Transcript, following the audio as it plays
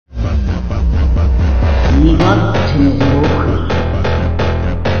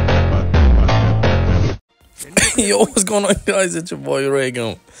Yo, what's going on, guys? It's your boy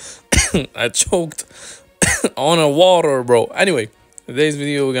Reagan. I choked on a water, bro. Anyway, today's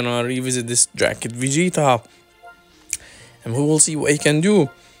video we're gonna revisit this jacket Vegeta, and we will see what he can do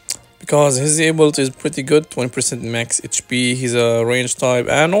because his ability is pretty good. 20% max HP. He's a range type,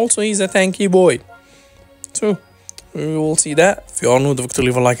 and also he's a tanky boy. So we will see that. If you are new, don't forget to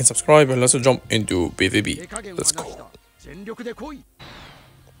leave a like and subscribe, and let's jump into PvP. Let's go.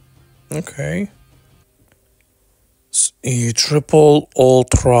 Okay. A triple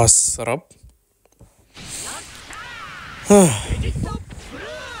ultra setup.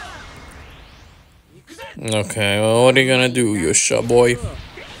 Okay, well, what are you gonna do, you shot boy?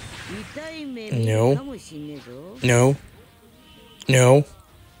 No. No. No.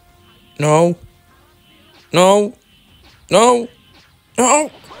 No. No. No.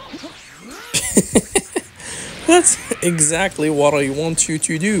 No. That's exactly what I want you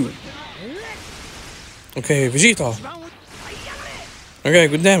to do. Okay, Vegeta. Okay,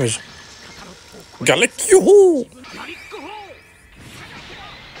 good damage. Goku.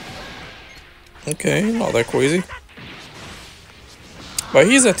 Okay, not that crazy. But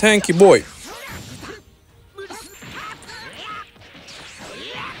he's a tanky boy.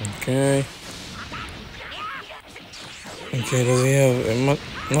 Okay. Okay, does he have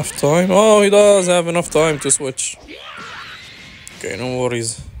enough time? Oh, he does have enough time to switch. Okay, no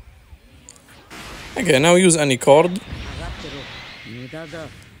worries. Okay, now use any card.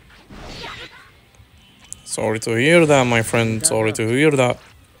 Sorry to hear that, my friend. Sorry to hear that.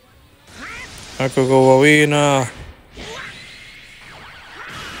 Akogowawina.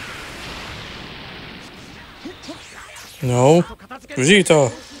 No. Vegeta.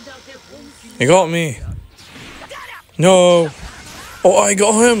 He got me. No. Oh, I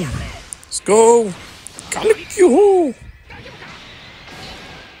got him. Let's go. Goku.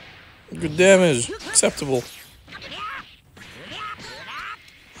 Good damage. Acceptable.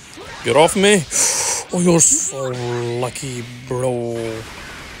 Get off me. Oh, you're so lucky, bro.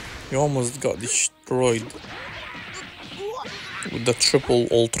 You almost got destroyed with the triple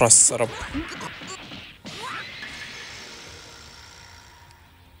ultra setup.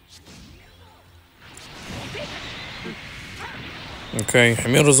 Okay,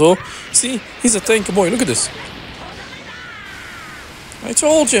 Mirzo. See, he's a tank boy. Look at this. I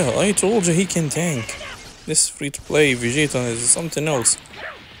told you he can tank. This free-to-play Vegeta is something else.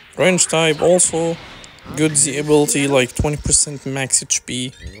 Range type also good Z ability, like 20% max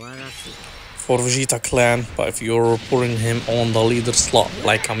HP for Vegeta clan. But if you're putting him on the leader slot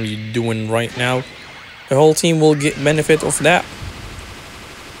like I'm doing right now, the whole team will get benefit of that.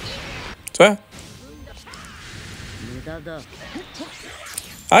 So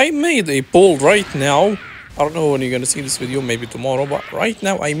I made a poll right now. I don't know when you're gonna see this video, maybe tomorrow, but right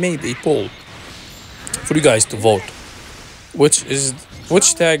now I made a poll for you guys to vote.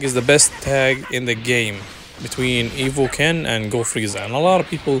 Which tag is the best tag in the game between Evoken and Go Frieza? And a lot of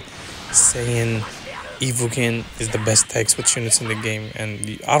people saying Evoken is the best tag switch units in the game,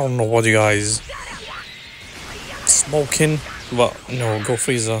 and I don't know what you guys smoking, but no, Go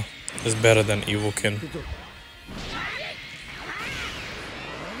Frieza is better than Evoken.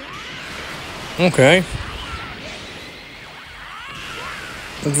 Okay.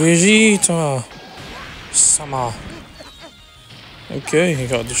 Vegeta Sama. Okay, he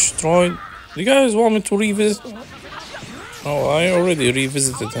got destroyed. Do you guys want me to revisit? Oh, I already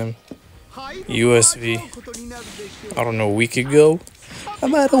revisited him. USV. I don't know, a week ago.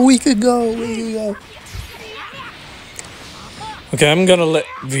 About a week ago. Okay, I'm gonna let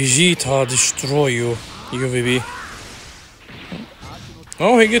Vegeta destroy you, UVB.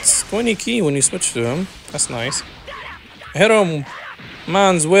 Oh, he gets 20 key when you switch to him. That's nice. Hit him.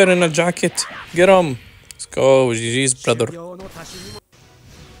 Man's wearing a jacket. Get him. Let's go. GG's, brother.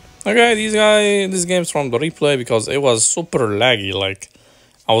 Okay, this game's from the replay because it was super laggy. Like,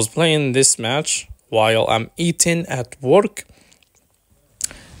 I was playing this match while I'm eating at work,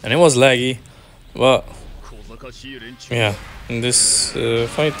 and it was laggy. But yeah, in this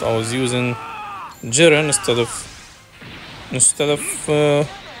fight, I was using Jiren instead of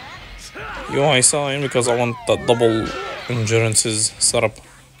UI sign because I want that double endurances setup.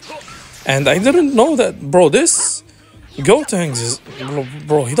 And I didn't know that, bro. This Gotenks is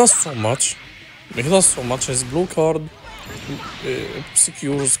bro. He does so much. His blue card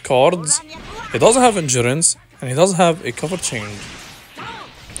secures cards. He doesn't have endurance, and he doesn't have a cover change.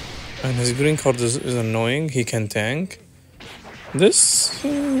 And his green card is annoying. He can tank. This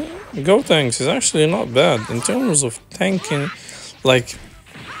Gotenks is actually not bad in terms of tanking. Like,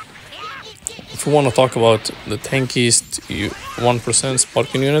 if you want to talk about the tankiest 1%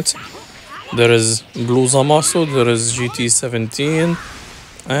 sparking unit, There is Blue Zamasu, there is GT17,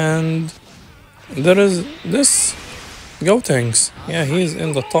 and there is this Gotenks. Yeah, he's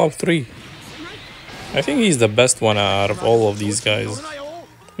in the top 3. I think he's the best one out of all of these guys.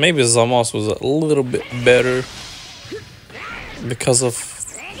 Maybe Zamasu was a little bit better because of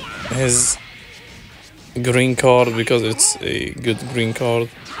his green card, because it's a good green card.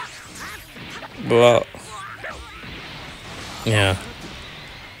 But yeah,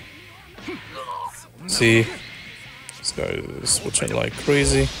 see, this guy is switching like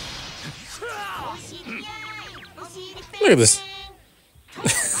crazy. Look at this.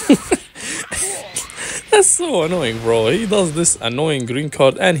 That's so annoying, bro. He does this annoying green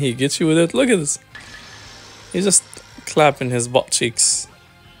card and he gets you with it. Look at this. He's just clapping his butt cheeks.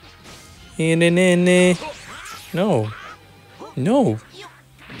 No. No.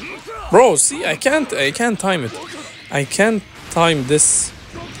 Bro, see, I can't time it. I can't time this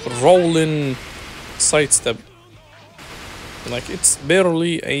rolling sidestep. Like, it's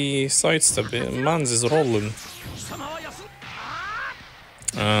barely a sidestep. Man's is rolling.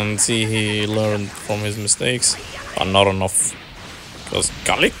 And see, he learned from his mistakes, but not enough. Because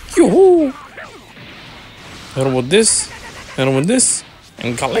Galik, yoo-hoo! Hit him with this, hit him with this,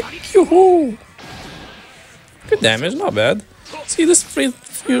 and Galik, yoo-hoo! Good damage, not bad. See, this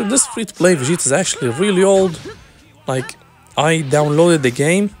free-to-play Vegeta is actually really old. Like, I downloaded the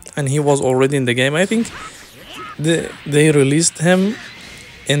game, and he was already in the game. I think they released him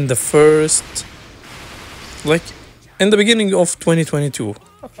in the first, like, in the beginning of 2022,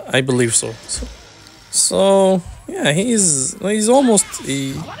 I believe so. So yeah, he's almost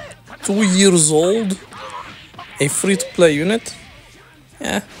 2 years old, a free-to-play unit.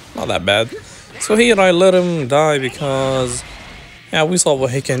 Yeah, not that bad. So here I let him die because, yeah, we saw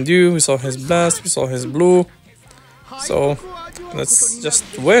what he can do. We saw his blast, we saw his blue. So let's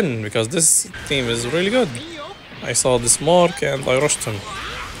just win, because this team is really good. I saw this mark and I rushed him.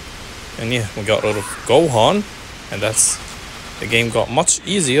 And yeah, we got rid of Gohan. And the game got much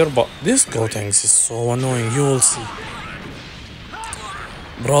easier, but this Gotenks is so annoying, you will see.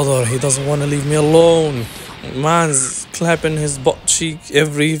 Brother, he doesn't want to leave me alone. Man's clapping his butt cheek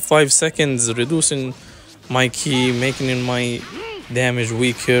every 5 seconds, reducing my ki, making my damage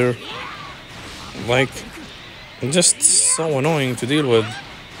weaker. Like, just so annoying to deal with.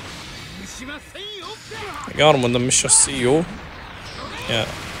 I got him with the Misha CEO. Yeah.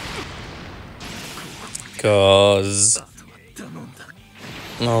 Because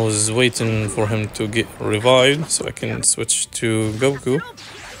I was waiting for him to get revived so I can switch to Goku.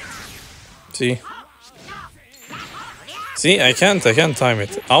 See, I can't time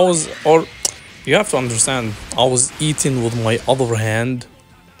it. You have to understand, I was eating with my other hand,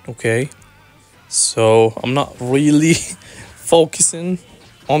 okay? So I'm not really focusing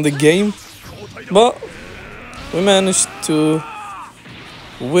on the game, but we managed to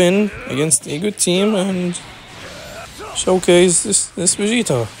win against a good team and showcase this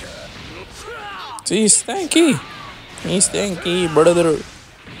Vegeta. See, he's stanky. He's stanky, brother.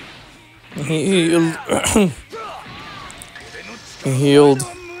 He healed. He healed.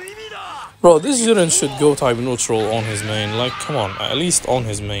 Bro, this Jiren should go type neutral on his main. Like, come on, at least on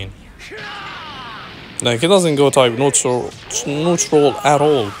his main. Like, he doesn't go type neutral at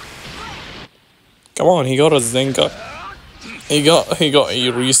all. Come on, he got a Zenkai. He got a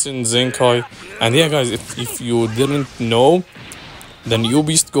recent Zenkai. And yeah, guys, if you didn't know, the new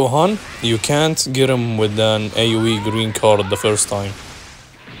Beast Gohan, you can't get him with an AoE green card the first time.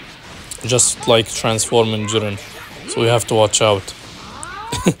 Just like transforming Jiren. So you have to watch out.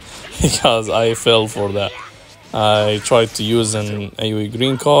 Because I fell for that. I tried to use an AoE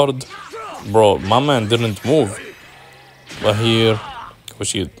green card. Bro, my man didn't move. But here,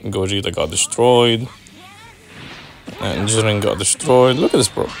 Gogeta got destroyed. And Jiren got destroyed. Look at this,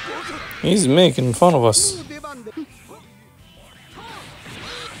 bro. He's making fun of us.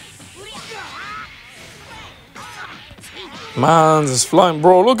 Man, this flying,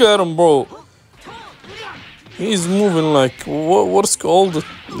 bro. Look at him, bro. He's moving like what's called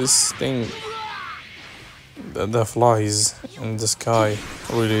this thing that flies in the sky,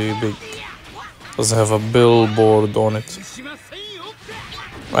 really big. Doesn't have a billboard on it.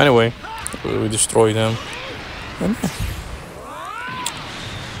 Anyway, we destroyed him. And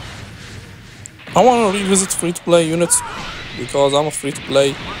I want to revisit free-to-play units because I'm a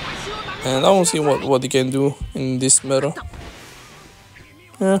free-to-play, and I want to see what they can do in this meta.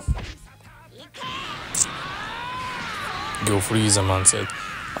 Yeah. Go Frieza, man said.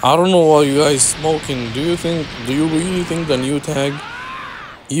 I don't know what you guys smoking. Do you really think the new tag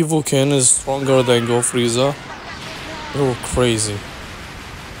Evo Ken is stronger than Go Frieza? You're crazy.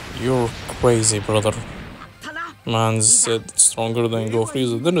 You're crazy, brother. Man said stronger than Go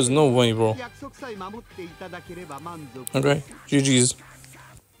Freezer. There is no way, bro. Okay, GG's.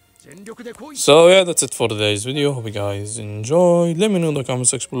 So yeah, that's it for today's video. Hope you guys enjoyed. Let me know in the comment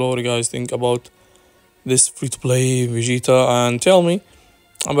section below what you guys think about this free-to-play Vegeta, and tell me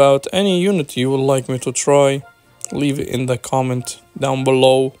about any unit you would like me to try. Leave it in the comment down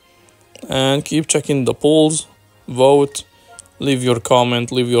below, and keep checking the polls, vote, leave your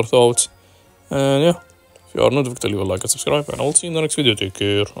comment, leave your thoughts, and yeah, if you are not, leave a like and subscribe, and I'll see you in the next video. Take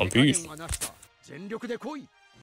care and peace.